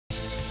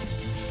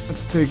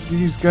Let's take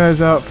these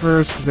guys out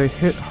first because they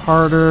hit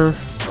harder.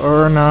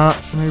 Or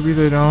not. Maybe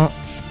they don't.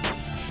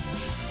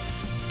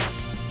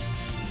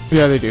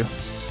 Yeah, they do.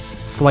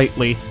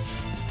 Slightly.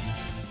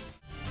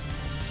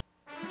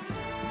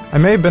 I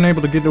may have been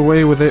able to get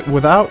away with it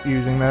without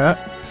using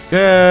that.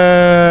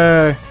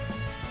 Yay!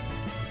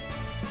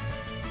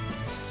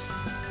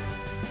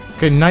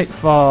 Okay,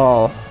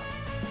 Nightfall.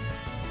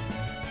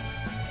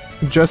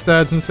 Just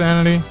adds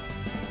insanity.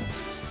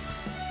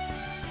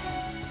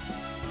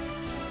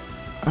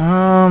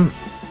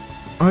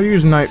 I'll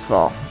use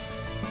Nightfall.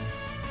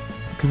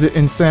 Because it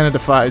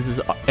insanitifies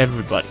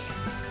everybody.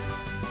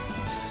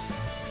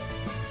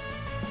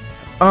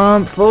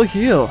 Full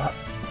heal.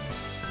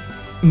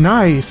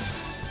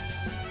 Nice.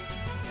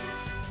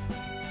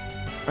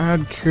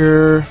 Add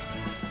cure.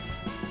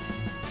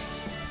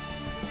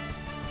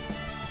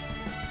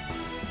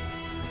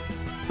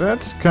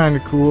 That's kind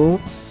of cool.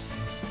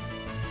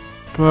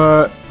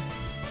 But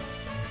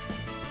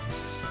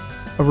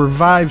a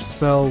revive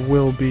spell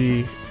will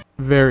be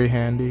very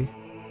handy,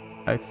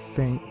 I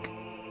think.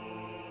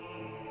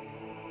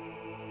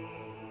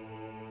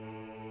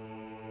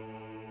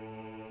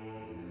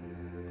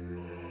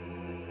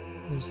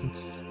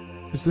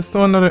 Is this the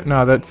one that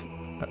no, that's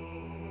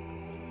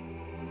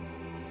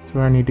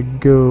where I need to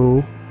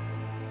go.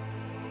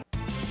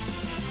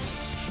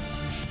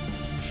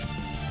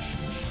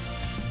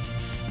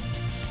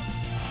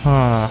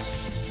 Huh.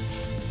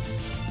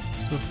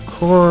 So of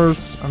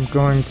course I'm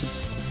going to...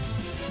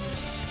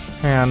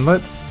 And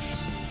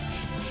let's...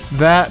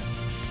 That...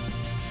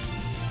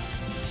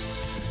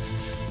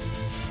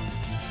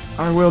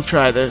 I will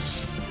try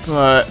this,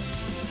 but...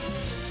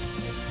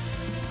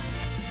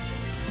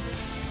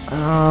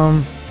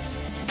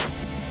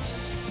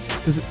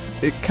 Does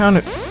it count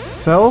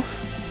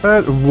itself?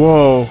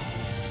 Whoa.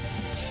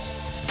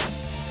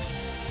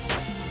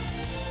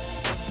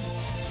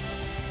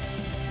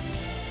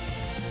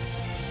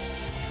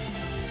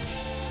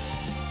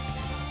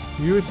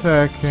 You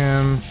attack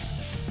him.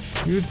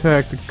 You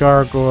attack the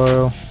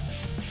gargoyle.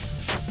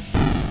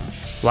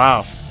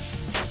 Wow.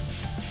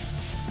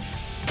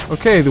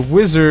 Okay, the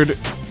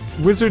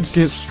wizards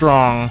get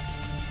strong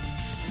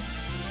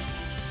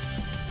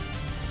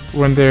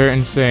when they're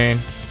insane.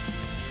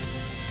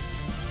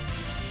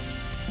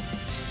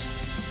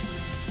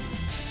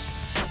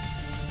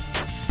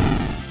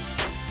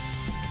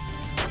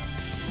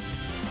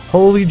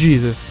 Holy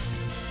Jesus.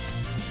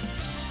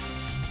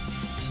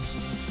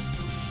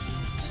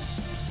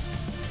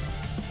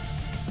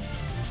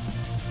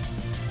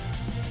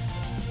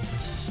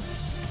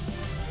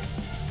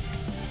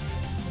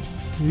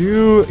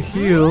 You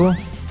heal.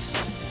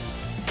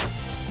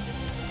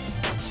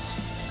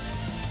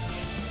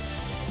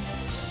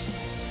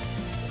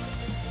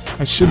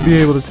 I should be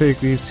able to take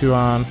these two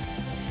on.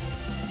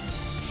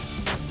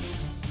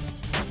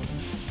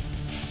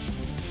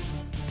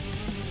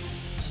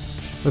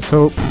 Let's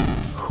hope.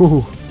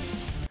 Whew.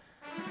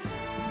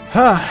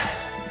 Ha!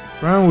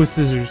 Round with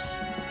scissors.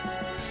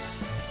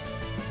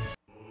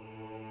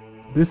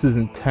 This is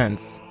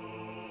intense.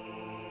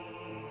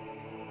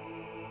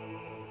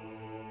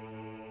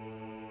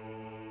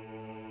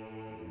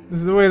 This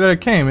is the way that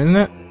it came, isn't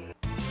it?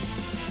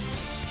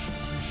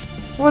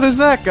 What is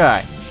that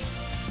guy?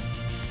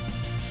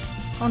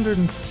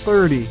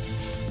 130.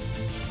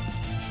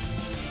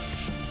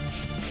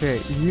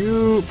 Okay,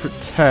 you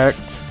protect.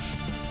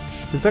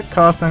 Does that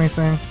cost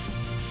anything?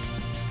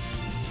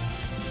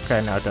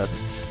 Okay, no it doesn't.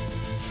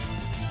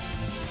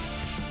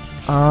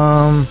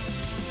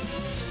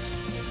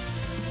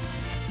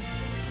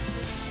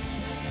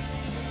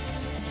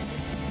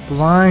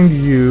 Blind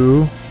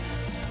you.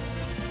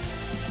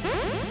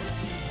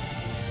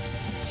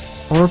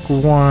 Orc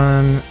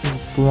 1 is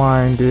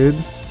blinded.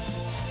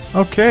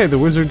 Okay, the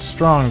wizard's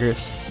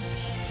strongest.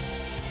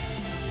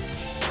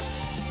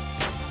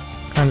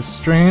 Kind of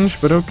strange,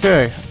 but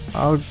okay.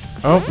 Oh,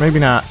 maybe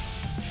not.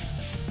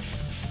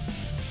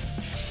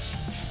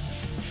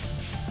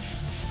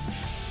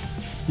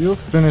 You'll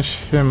finish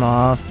him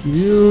off.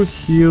 You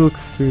heal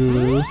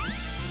Cthulhu.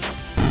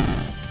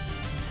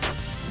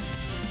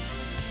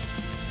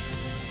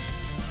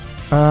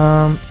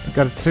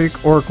 Gotta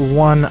take Orc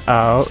 1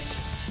 out.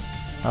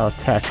 Oh,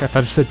 tech. I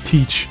thought it said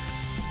teach.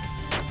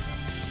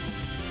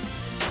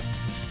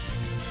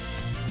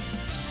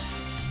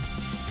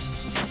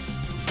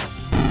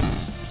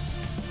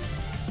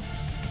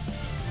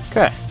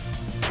 Okay.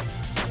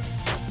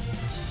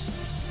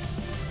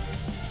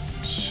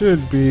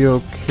 Should be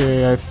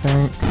okay, I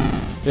think.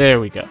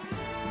 There we go.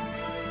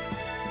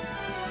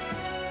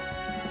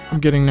 I'm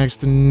getting next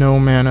to no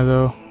mana,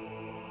 though.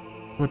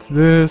 What's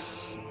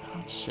this?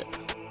 Oh, shit.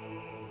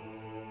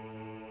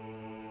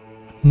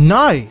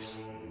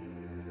 Nice!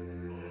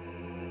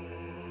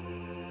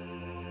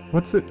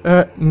 What's it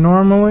at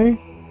normally?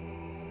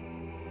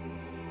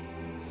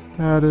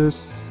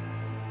 Status.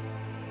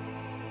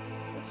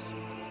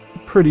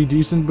 Pretty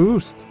decent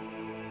boost.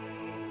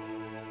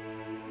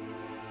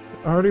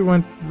 Already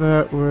went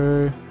that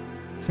way.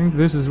 I think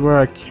this is where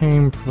I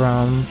came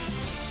from.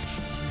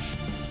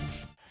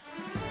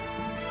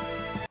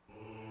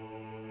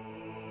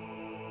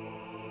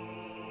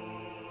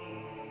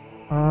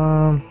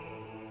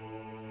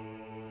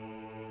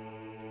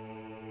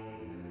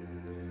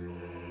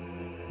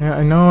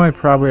 I know I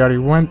probably already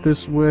went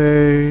this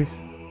way,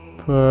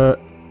 but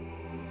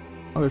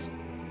oh, there's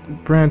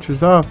it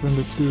branches off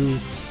into two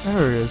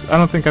areas. I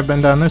don't think I've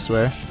been down this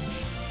way.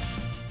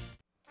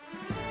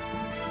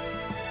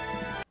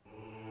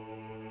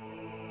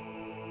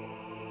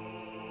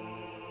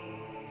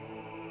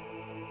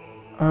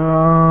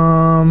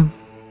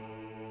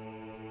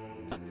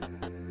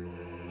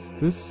 Is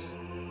this?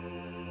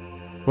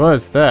 What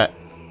is that?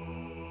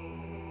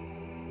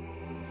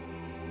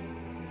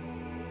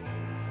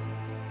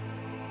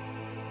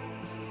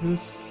 Is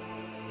this?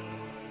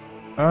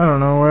 I don't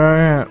know where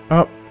I am.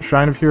 Oh,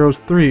 Shrine of Heroes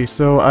 3.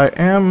 So I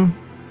am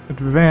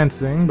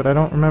advancing, but I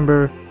don't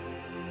remember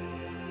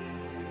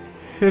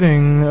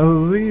hitting a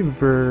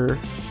lever.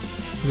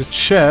 There's a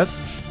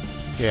chest.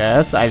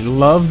 Yes, I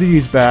love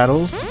these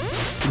battles.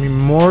 Give me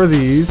more of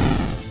these.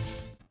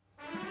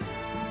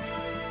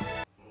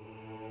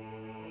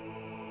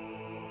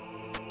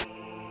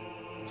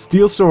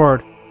 Steel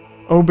sword.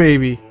 Oh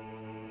baby.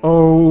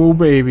 Oh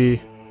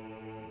baby.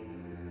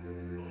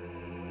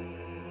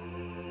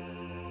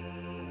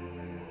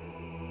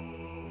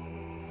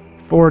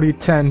 $40,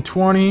 $10,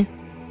 $20,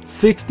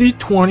 $60,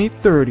 $20,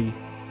 $30.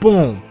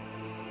 Boom.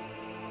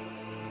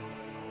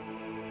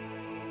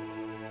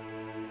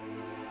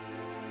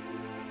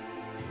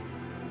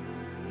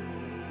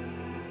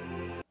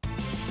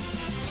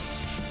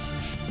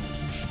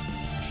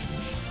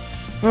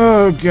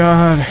 Oh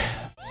god.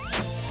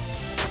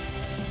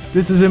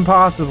 This is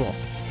impossible.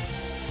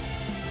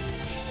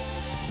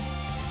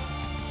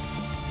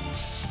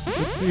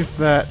 Let's see if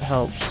that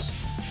helps.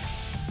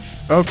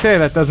 Okay,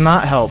 that does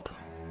not help.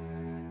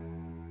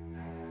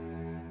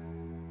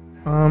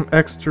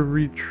 X to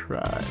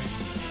retry.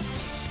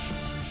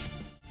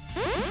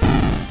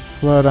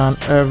 Blood on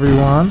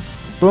everyone.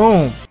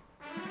 Boom!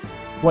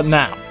 What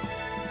now?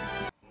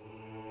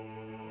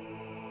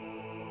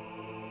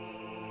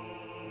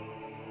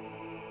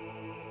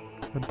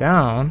 Go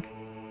down.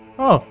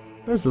 Oh,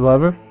 there's the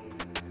lever.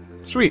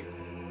 Sweet.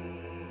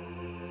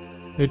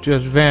 It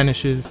just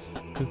vanishes,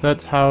 because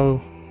that's how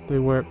they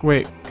work.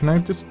 Wait, can I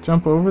just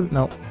jump over?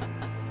 No.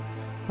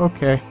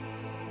 Okay.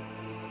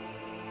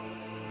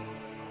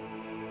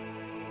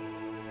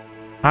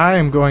 I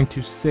am going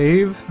to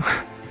save.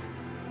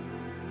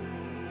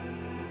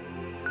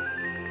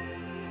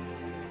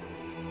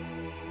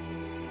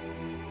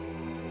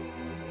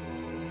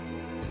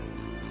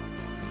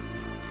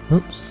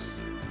 Oops.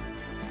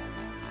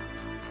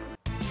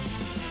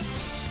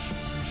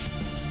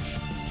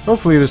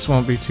 Hopefully this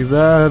won't be too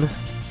bad.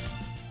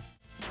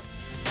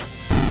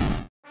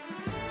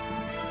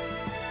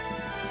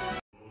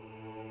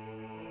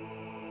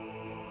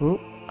 Oh,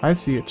 I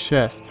see a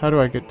chest. How do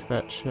I get to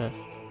that chest?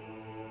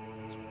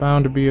 It's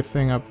bound to be a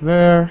thing up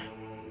there.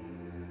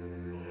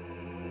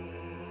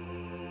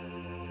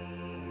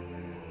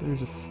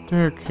 There's a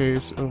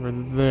staircase over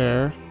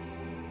there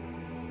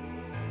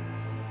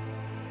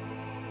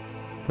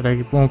that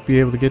I won't be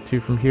able to get to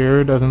from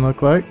here, it doesn't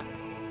look like.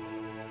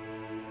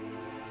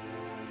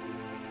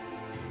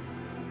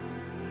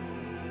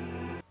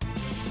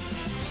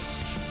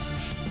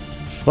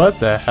 What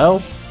the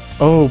hell?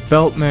 Oh,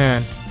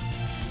 Beltman.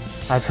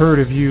 I've heard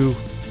of you.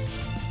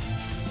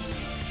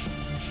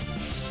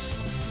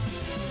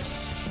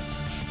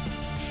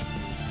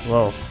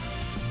 Whoa.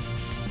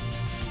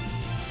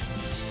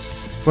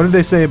 What did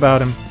they say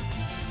about him?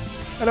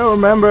 I don't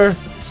remember.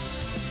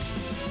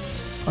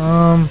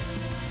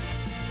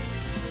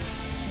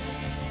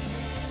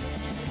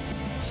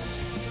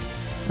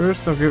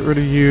 First I'll get rid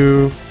of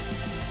you.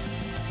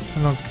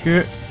 And I'll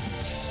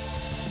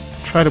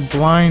try to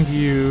blind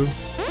you.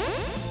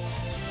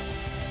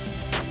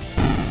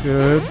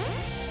 Good.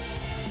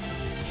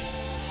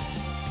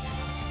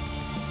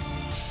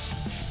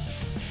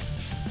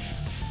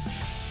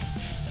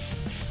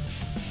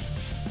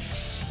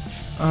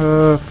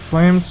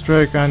 Flame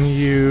strike on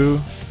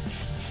you.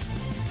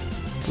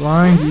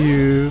 Blind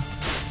you.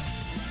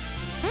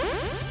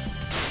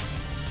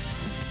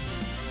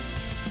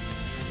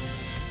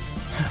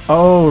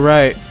 Oh,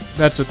 right.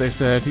 That's what they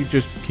said. He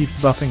just keeps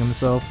buffing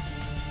himself.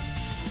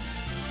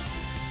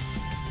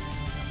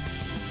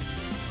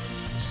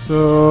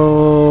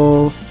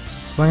 So,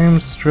 flame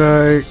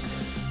strike,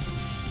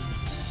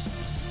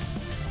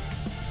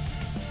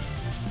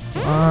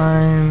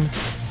 blind.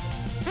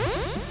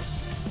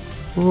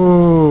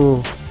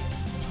 Ooh,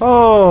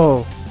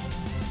 oh!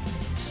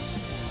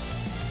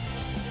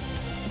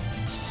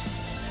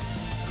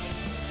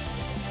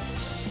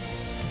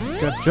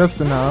 Got just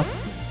enough.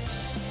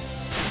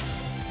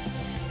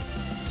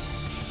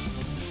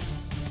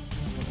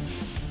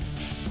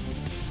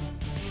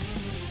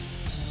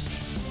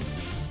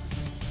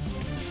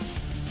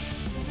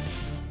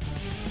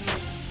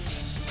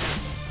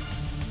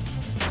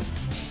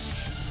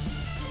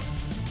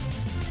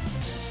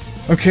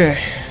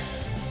 Okay,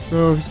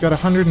 so he's got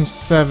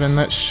 107.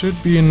 That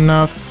should be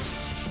enough.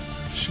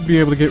 Should be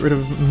able to get rid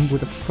of him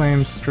with a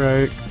flame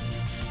strike.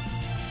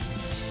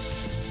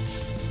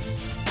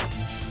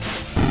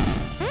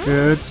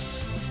 Good.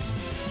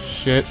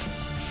 Shit.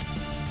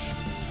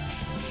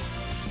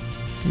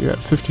 You're at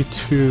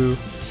 52.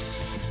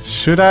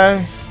 Should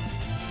I?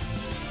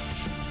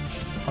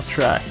 I'll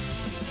try.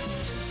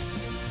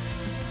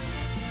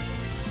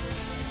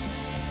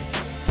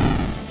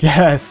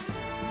 Yes!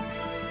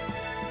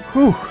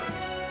 Whew!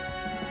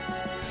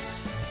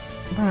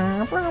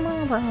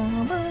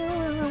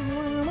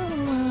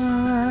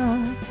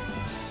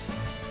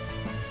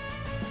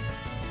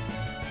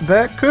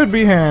 That could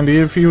be handy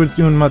if he was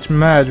doing much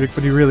magic,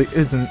 but he really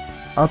isn't.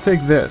 I'll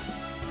take this.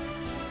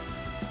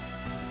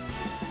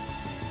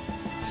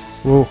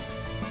 Whoa.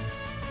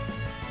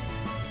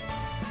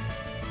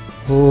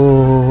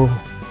 Oh.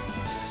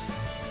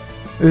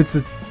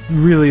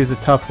 Really is a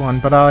tough one,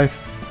 but I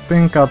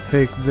think I'll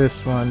take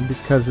this one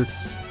because it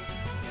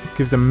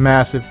gives a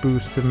massive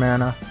boost to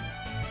mana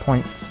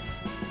points.